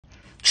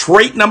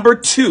Trait number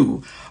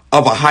 2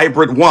 of a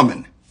hybrid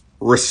woman: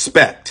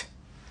 respect.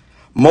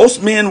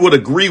 Most men would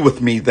agree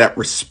with me that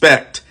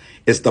respect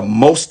is the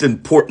most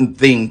important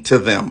thing to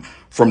them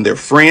from their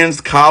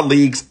friends,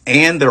 colleagues,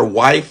 and their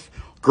wife,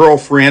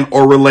 girlfriend,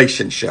 or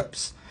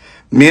relationships.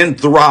 Men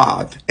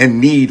thrive and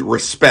need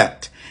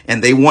respect,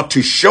 and they want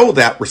to show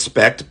that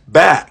respect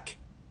back.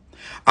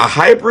 A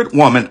hybrid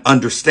woman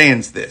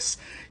understands this.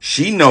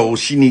 She knows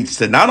she needs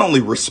to not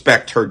only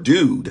respect her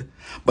dude,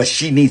 but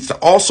she needs to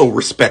also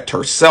respect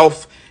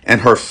herself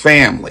and her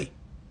family.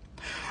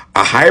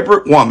 A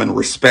hybrid woman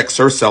respects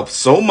herself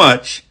so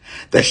much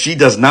that she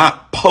does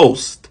not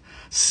post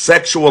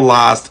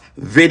sexualized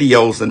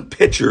videos and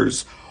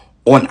pictures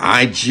on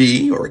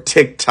IG or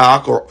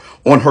TikTok or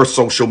on her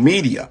social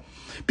media,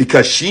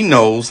 because she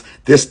knows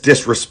this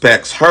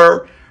disrespects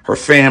her, her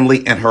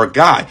family, and her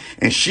guy.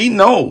 And she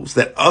knows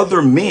that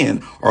other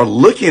men are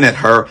looking at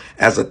her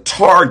as a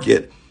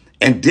target,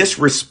 and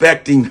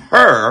disrespecting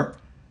her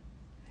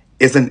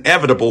is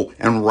inevitable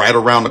and right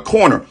around the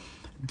corner.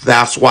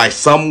 That's why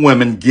some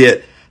women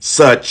get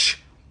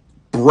such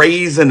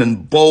brazen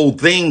and bold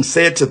things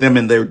said to them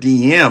in their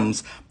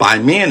DMs by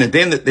men, and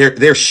then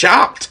they're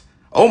shocked.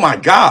 Oh my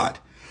God.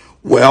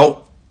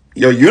 Well,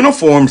 your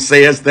uniform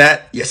says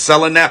that you're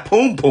selling that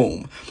poom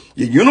poom.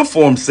 Your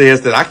uniform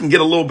says that I can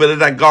get a little bit of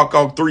that Gawk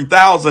Gawk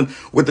 3000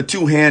 with a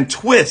 2-hand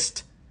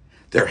twist.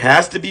 There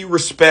has to be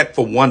respect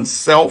for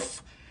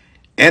oneself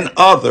and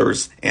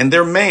others and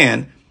their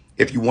man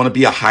if you want to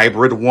be a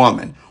hybrid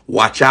woman.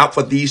 Watch out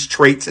for these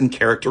traits and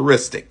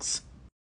characteristics.